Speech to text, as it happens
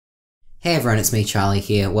Hey everyone, it's me Charlie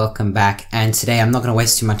here, welcome back, and today I'm not going to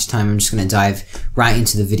waste too much time, I'm just going to dive right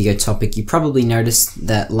into the video topic. You probably noticed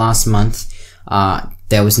that last month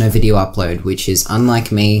there was no video upload, which is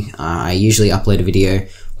unlike me. I usually upload a video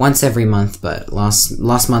once every month, but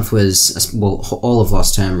last month was, well, all of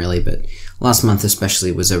last term really, but last month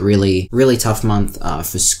especially was a really tough month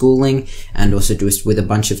for schooling, and also just with a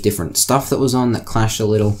bunch of different stuff that was on that clashed a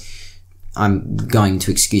little. I'm going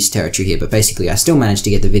to excuse territory here, but basically I still managed to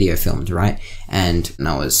get the video filmed, right? And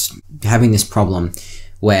I was having this problem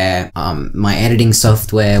where my editing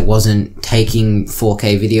software wasn't taking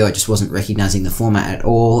 4K video, it just wasn't recognizing the format at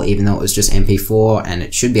all, even though it was just MP4, and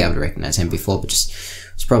it should be able to recognize MP4, but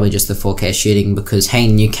it's probably just the 4K shooting because, hey,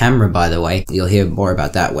 new camera, by the way. You'll hear more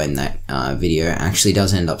about that when that video actually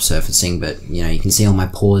does end up surfacing, but, you know, you can see all my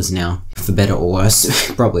pores now, for better or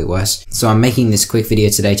worse, probably worse. So I'm making this quick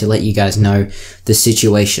video today to let you guys know the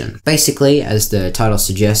situation. Basically, as the title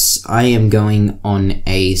suggests, I am going on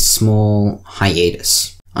a small hiatus.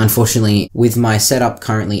 Unfortunately, with my setup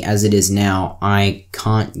currently as it is now, I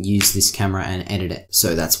can't use this camera and edit it.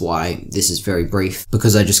 So that's why this is very brief,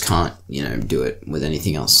 because I just can't, you know, do it with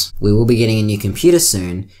anything else. We will be getting a new computer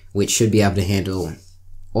soon, which should be able to handle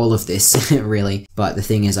all of this, really. But the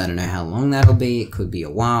thing is, I don't know how long that'll be. It could be a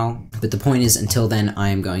while. But the point is, until then,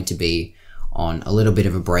 I am going to be on a little bit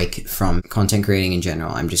of a break from content creating in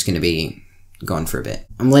general. I'm just going to be gone for a bit.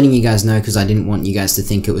 I'm letting you guys know because I didn't want you guys to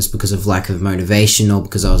think it was because of lack of motivation or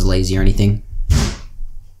because I was lazy or anything.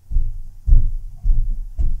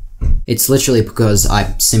 It's literally because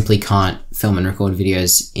I simply can't film and record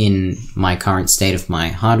videos in my current state of my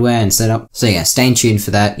hardware and setup. So yeah, stay tuned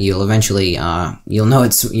for that. You'll eventually, you'll know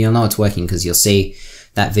it's working because you'll see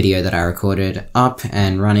that video that I recorded up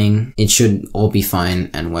and running. It should all be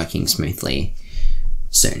fine and working smoothly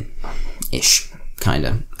soon-ish.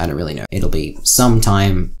 Kinda. I don't really know. It'll be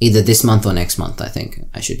sometime, either this month or next month, I think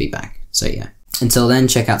I should be back. So yeah. Until then,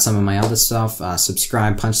 check out some of my other stuff.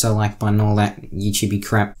 Subscribe, punch that like button, all that YouTubey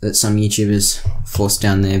crap that some YouTubers force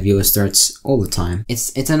down their viewers' throats all the time.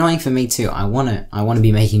 It's annoying for me too. I wanna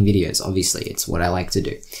be making videos, obviously. It's what I like to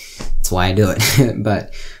do. That's why I do it.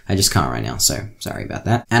 But I just can't right now, so sorry about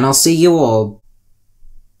that. And I'll see you all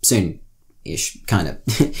soon-ish, kind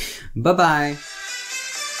of. Bye-bye.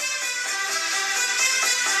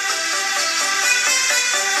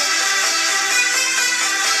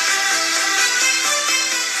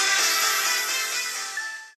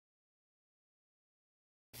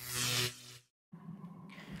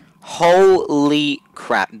 Holy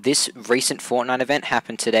crap, this recent Fortnite event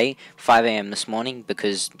happened today, 5 AM this morning,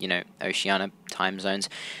 because, you know, Oceania time zones.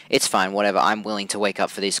 It's fine, whatever, I'm willing to wake up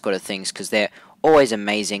for these sort of things, because they're always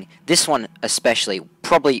amazing. This one especially,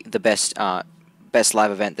 probably the best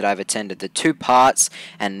live event that I've attended. The 2 parts,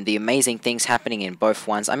 and the amazing things happening in both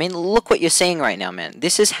ones. I mean, look what you're seeing right now, man.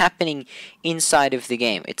 This is happening inside of the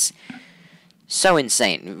game. It's so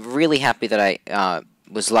insane. Really happy that I,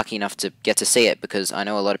 was lucky enough to get to see it, because I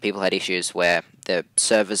know a lot of people had issues where the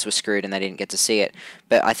servers were screwed and they didn't get to see it.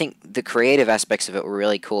 But I think the creative aspects of it were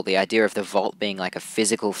really cool. The idea of the vault being like a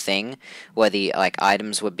physical thing where the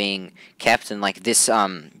items were being kept, and like this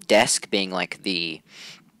desk being like the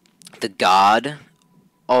guard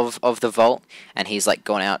of the vault, and he's like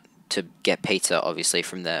gone out to get pizza, obviously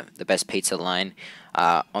from the best pizza line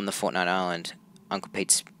on the Fortnite Island, Uncle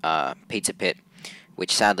Pete's Pizza Pit,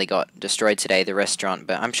 which sadly got destroyed today, the restaurant,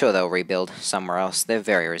 but I'm sure they'll rebuild somewhere else. They're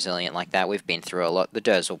very resilient like that. We've been through a lot. The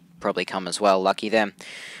Durs will probably come as well, lucky them.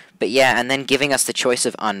 But yeah, and then giving us the choice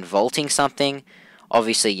of unvaulting something.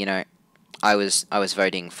 Obviously, you know, I was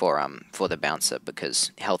voting for the bouncer,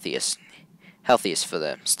 because healthiest for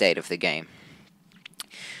the state of the game.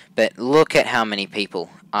 But look at how many people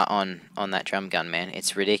are on that drum gun, man.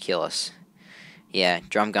 It's ridiculous. Yeah,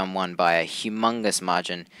 drum gun won by a humongous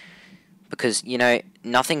margin. Because, you know,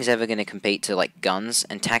 nothing's ever going to compete to, like, guns,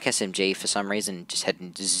 and TAC SMG, for some reason, just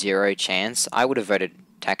had zero chance. I would have voted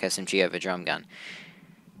TAC SMG over drum gun.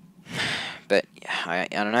 But, I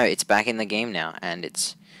don't know, it's back in the game now, and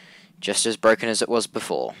it's just as broken as it was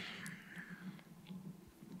before.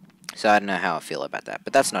 So I don't know how I feel about that,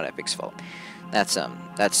 but that's not Epic's fault. That's their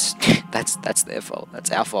fault.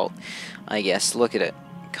 That's our fault, I guess. Look at it.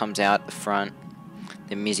 Comes out the front.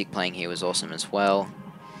 The music playing here was awesome as well.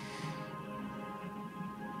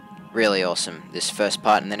 Really awesome, this first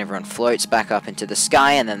part, and then everyone floats back up into the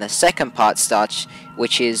sky, and then the second part starts,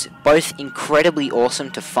 which is both incredibly awesome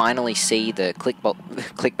to finally see the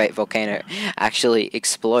clickbait volcano actually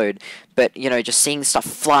explode, but, you know, just seeing stuff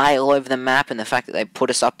fly all over the map, and the fact that they put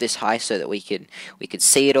us up this high so that we could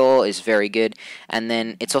see it all is very good. And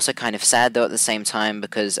then it's also kind of sad, though, at the same time,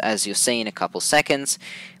 because as you'll see in a couple seconds,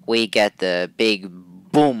 we get the big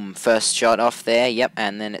boom first shot off there, yep,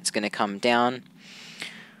 and then it's going to come down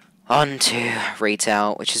onto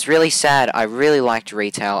retail, which is really sad. I really liked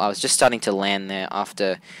retail. I was just starting to land there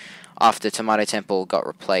after Tomato Temple got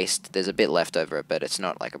replaced. There's a bit left over, but it's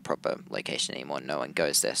not like a proper location anymore. No one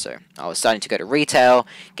goes there, so I was starting to go to retail,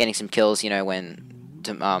 getting some kills, you know, when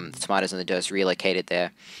the Tomatoes and the Doors relocated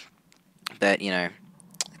there. But, you know,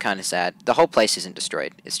 kind of sad. The whole place isn't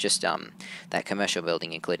destroyed. It's just that commercial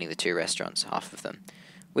building, including the 2 restaurants, half of them,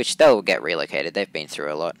 which they'll get relocated. They've been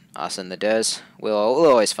through a lot. Us and the Durs, we'll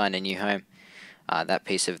always find a new home. That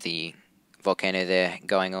piece of the volcano there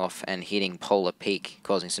going off and hitting Polar Peak,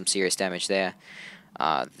 causing some serious damage there.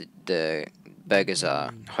 The Burgers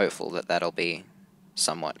are hopeful that that'll be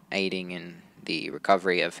somewhat aiding in the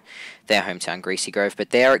recovery of their hometown, Greasy Grove. But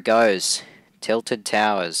there it goes. Tilted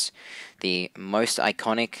Towers, the most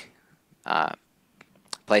iconic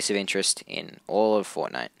place of interest in all of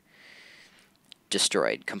Fortnite.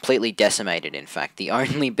 Destroyed. Completely decimated, in fact. The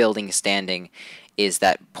only building standing is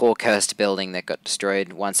that poor cursed building that got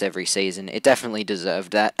destroyed once every season. It definitely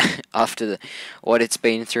deserved that after what it's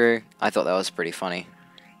been through. I thought that was pretty funny.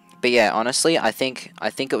 But yeah, honestly, I think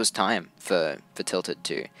it was time for Tilted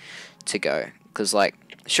to go. Because, like,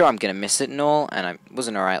 sure, I'm going to miss it and all, and it was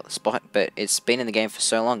an alright spot, but it's been in the game for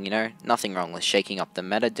so long, you know? Nothing wrong with shaking up the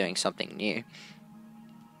meta, doing something new.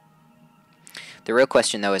 The real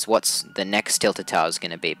question, though, is what's the next Tilted Towers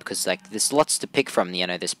going to be? Because, like, there's lots to pick from, you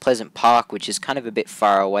know. There's Pleasant Park, which is kind of a bit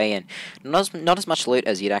far away, and not as much loot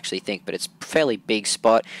as you'd actually think, but it's a fairly big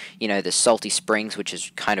spot. You know, there's Salty Springs, which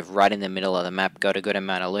is kind of right in the middle of the map. Got a good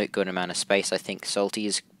amount of loot, good amount of space. I think Salty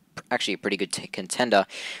is actually a pretty good contender,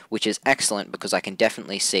 which is excellent, because I can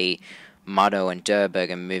definitely see Muddo and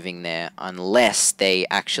Durburger moving there, unless they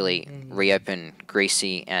actually reopen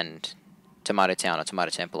Greasy and Tomato Town or Tomato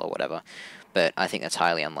Temple or whatever. But I think that's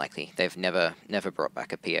highly unlikely. They've never brought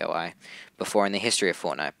back a POI before in the history of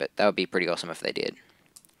Fortnite, but that would be pretty awesome if they did.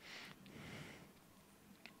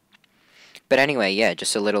 But anyway, yeah,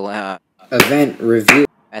 just a little event review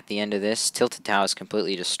at the end of this. Tilted Towers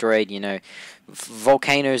completely destroyed, you know,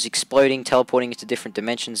 volcanoes exploding, teleporting into different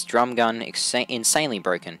dimensions, drum gun insanely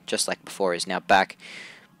broken, just like before, is now back.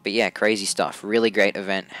 But yeah, crazy stuff. Really great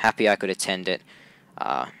event. Happy I could attend it.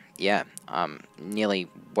 Yeah, nearly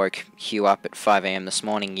woke Hugh up at 5 AM this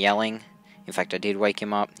morning yelling. In fact, I did wake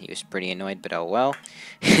him up. He was pretty annoyed, but oh well.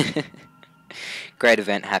 Great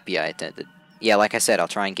event. Happy I attended. Yeah, like I said, I'll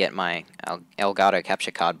try and get my Elgato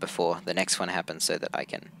capture card before the next one happens, so that I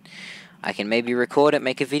can maybe record it,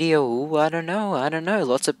 make a video. Ooh, I don't know.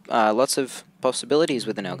 Lots of possibilities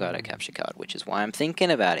with an Elgato capture card, which is why I'm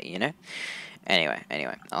thinking about it, you know. Anyway,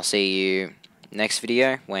 I'll see you next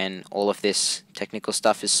video when all of this technical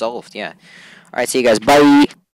stuff is solved. Yeah. Alright, see you guys. Bye.